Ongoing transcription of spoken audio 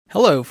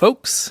Hello,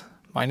 folks.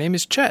 My name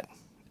is Chet,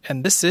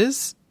 and this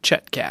is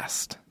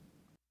Chetcast.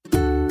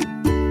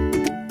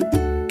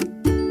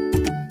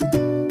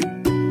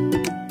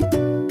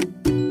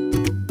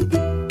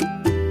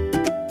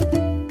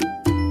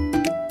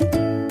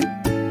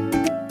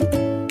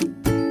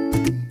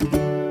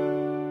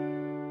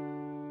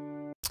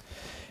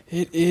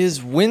 It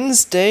is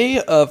Wednesday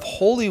of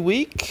Holy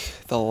Week,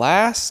 the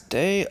last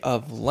day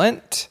of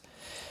Lent.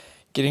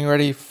 Getting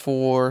ready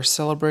for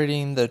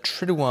celebrating the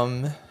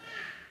Triduum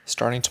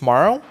starting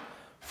tomorrow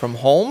from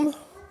home.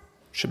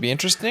 Should be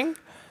interesting.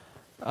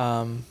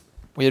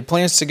 We had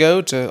plans to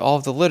go to all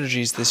of the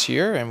liturgies this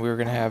year, and we were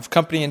going to have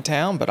company in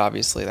town, but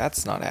obviously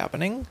that's not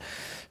happening.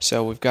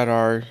 So we've got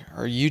our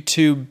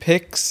YouTube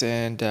picks,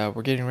 and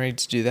we're getting ready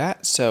to do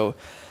that. So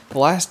the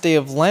last day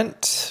of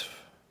Lent,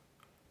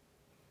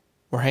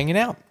 we're hanging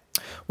out.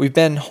 We've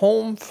been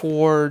home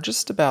for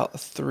just about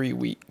 3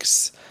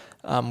 weeks.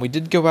 We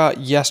did go out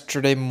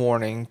yesterday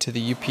morning to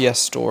the UPS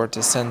store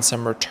to send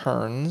some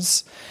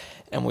returns,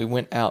 and we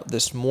went out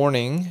this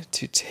morning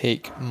to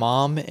take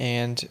Mom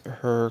and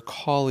her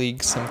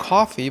colleague some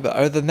coffee, but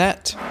other than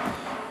that,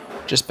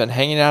 just been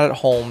hanging out at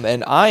home,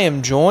 and I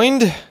am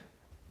joined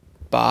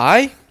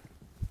by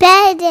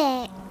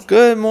Benedict.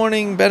 Good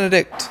morning,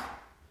 Benedict.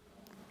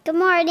 Good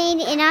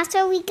morning, and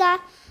also we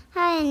got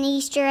an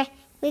Easter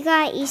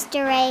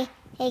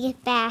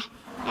egg back.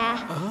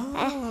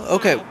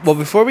 Okay, well,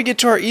 before we get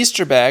to our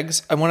Easter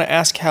bags, I want to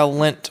ask how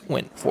Lent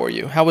went for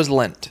you. How was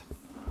Lent?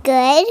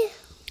 Good.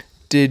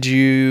 Did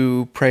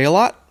you pray a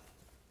lot?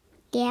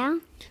 Yeah.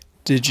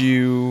 Did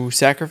you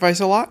sacrifice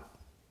a lot?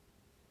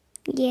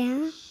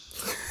 Yeah.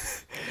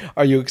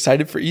 Are you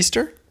excited for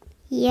Easter?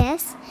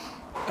 Yes.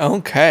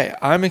 Okay,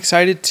 I'm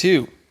excited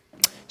too.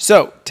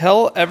 So,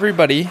 tell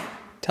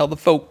the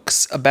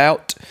folks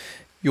about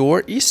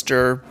your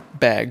Easter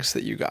bags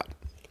that you got.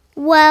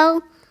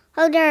 Well,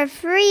 there are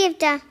 3 of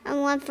them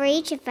and one for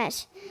each of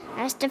us.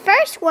 The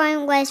first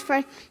one was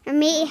for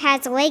me. It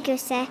has a Lego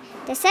set.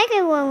 The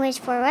second one was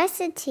for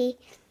Rusty.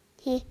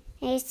 We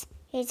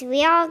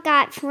all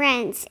got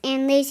friends,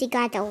 and Lucy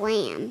got the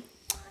lamb.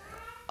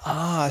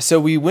 So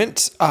we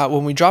went,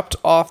 when we dropped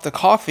off the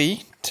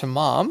coffee to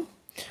Mom,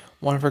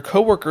 one of her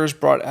coworkers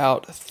brought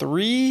out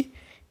 3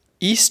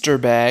 Easter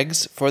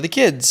bags for the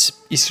kids,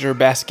 Easter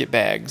basket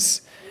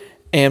bags.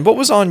 And what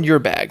was on your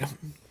bag?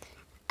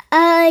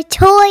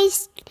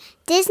 Toys,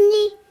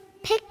 Disney,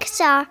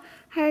 Pixar,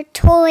 her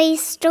Toy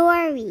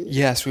Story.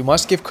 Yes, we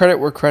must give credit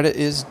where credit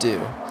is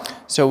due.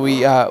 So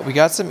we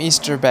got some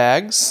Easter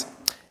bags,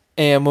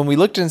 and when we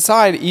looked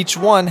inside, each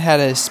one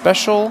had a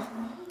special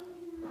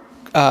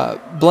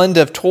blend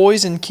of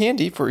toys and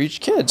candy for each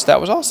kid. So that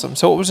was awesome.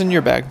 So what was in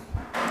your bag?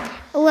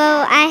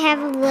 Well, I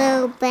have a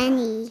little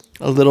bunny.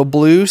 A little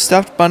blue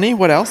stuffed bunny.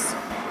 What else?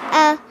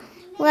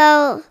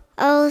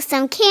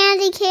 Some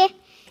candy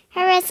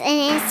carrots,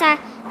 and inside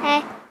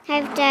I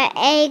have the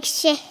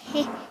egg-shaped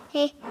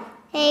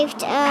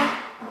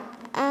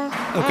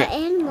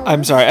animal.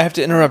 I'm sorry, I have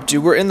to interrupt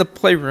you. We're in the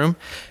playroom,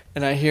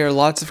 and I hear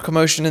lots of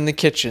commotion in the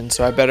kitchen,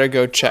 so I better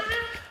go check.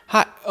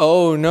 Hi.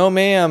 Oh, no,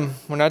 ma'am.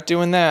 We're not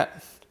doing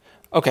that.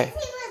 Okay.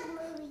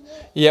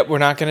 Yep, we're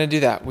not going to do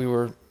that. We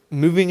were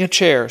moving a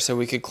chair so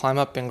we could climb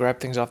up and grab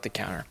things off the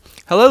counter.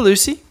 Hello,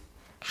 Lucy.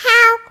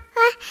 How?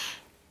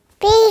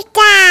 Be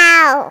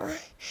down.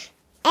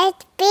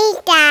 It's be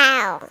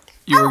down.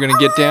 You were going to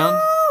get down?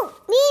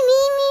 Me.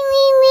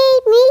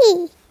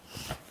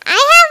 I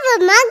have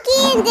a monkey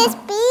in this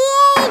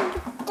big.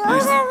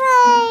 Those are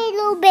my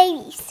little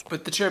babies.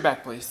 Put the chair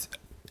back, please.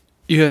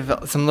 You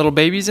have some little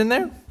babies in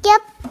there?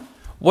 Yep.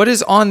 What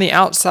is on the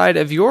outside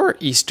of your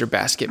Easter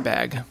basket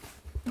bag?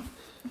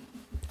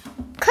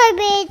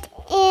 Carpet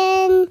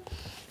and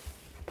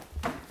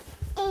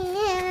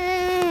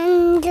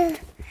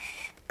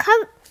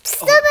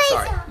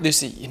sorry.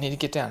 Lucy, you need to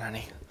get down,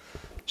 honey.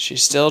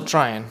 She's still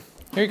trying.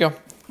 Here you go.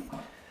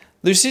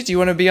 Lucy, do you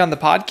want to be on the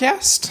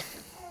podcast?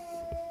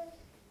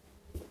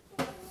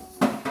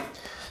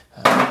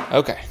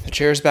 Okay, the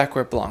chair is back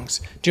where it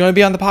belongs. Do you want to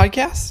be on the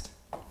podcast?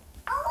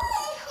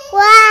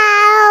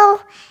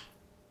 Wow.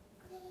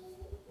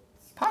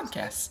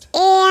 Podcast.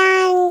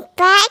 And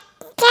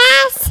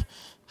podcast.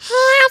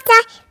 Have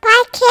the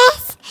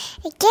podcast.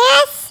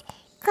 Just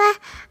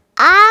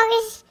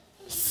always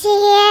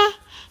share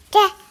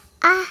the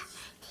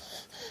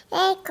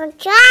go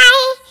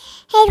try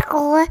and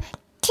go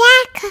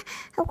check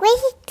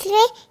with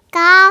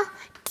Go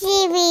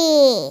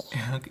TV.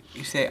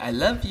 You say, I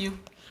love you.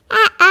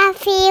 I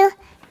feel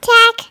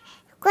check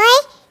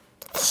great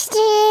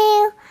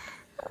to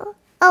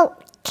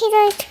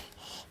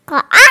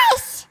go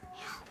ice.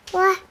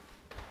 What?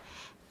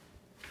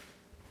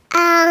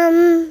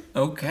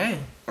 Okay.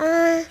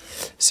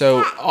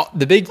 So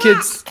the big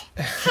kids.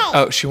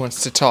 Oh, she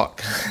wants to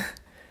talk.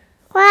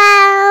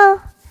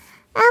 Wow.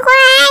 A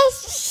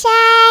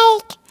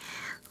shake.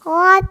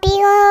 What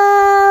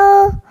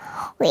below?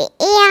 We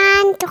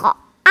and go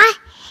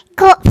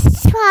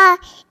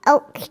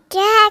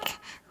jack.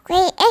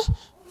 Wait.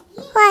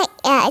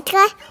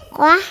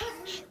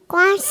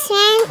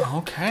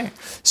 Okay.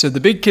 So the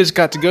big kids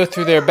got to go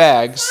through their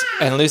bags,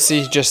 and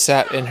Lucy just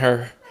sat in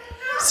her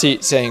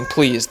seat saying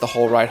please the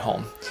whole ride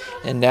home.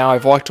 And now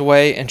I've walked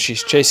away, and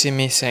she's chasing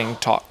me saying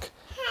talk.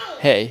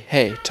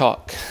 Hey,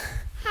 talk.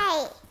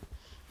 Hey.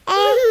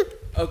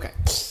 Okay.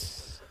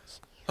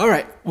 All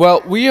right.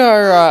 Well, we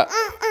are...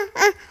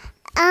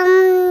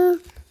 There's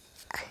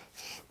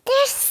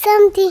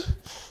something,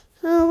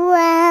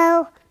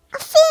 well, a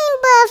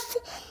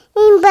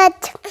thing,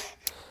 but,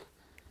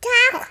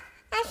 talk,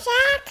 a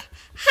sack.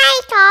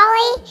 Hi,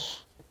 Dolly.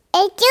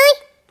 It's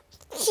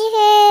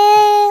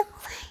you,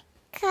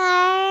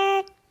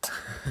 cart.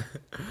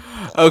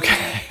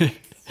 Okay.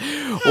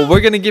 Well, we're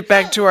going to get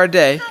back to our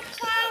day.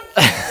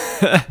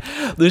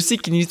 Lucy,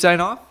 can you sign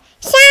off?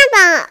 Sign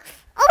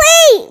off. Oh,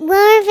 wait,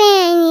 one thing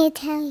I need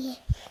to tell you.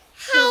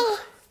 Hi.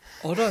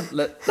 Hold on.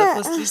 Let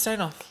Felicity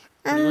sign off.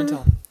 What do you want to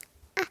tell them?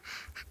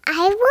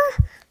 I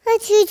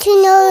want you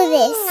to know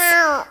this.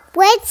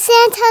 Let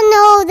Santa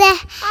know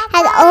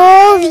that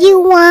all of you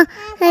want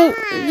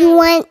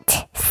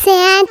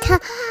Santa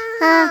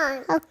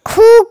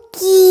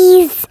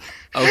cookies.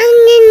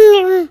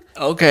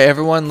 Okay,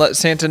 everyone, let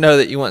Santa know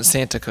that you want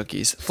Santa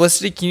cookies.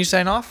 Felicity, can you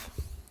sign off?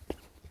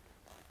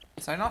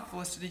 Sign off,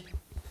 Felicity.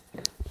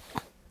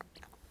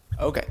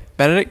 Okay.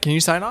 Benedict, can you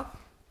sign off?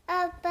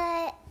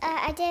 But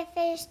I didn't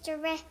finish the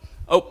rest.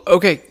 Oh,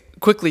 okay.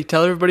 Quickly,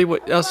 tell everybody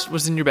what else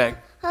was in your bag.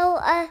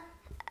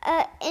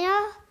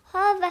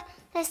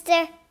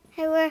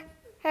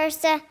 Here's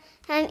the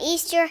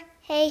Easter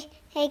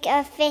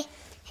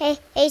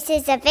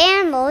faces of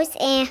animals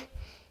and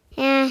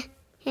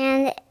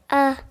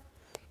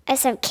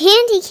some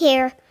candy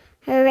here.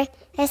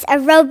 There's a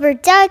rubber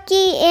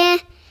ducky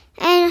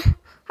and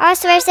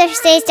also there's some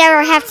things that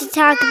we'll have to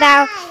talk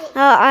about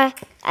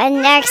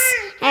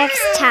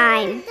next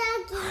time.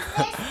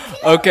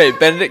 Okay,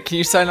 Benedict, can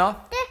you sign off?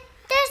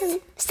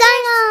 Sign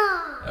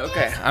off.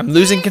 Okay, I'm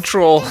losing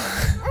control.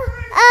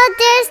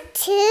 There's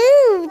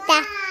two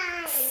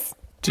ducks.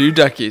 2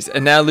 duckies.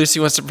 And now Lucy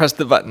wants to press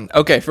the button.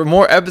 Okay, for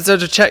more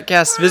episodes of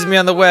Chetcast, visit me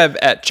on the web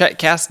at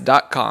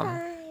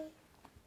chetcast.com.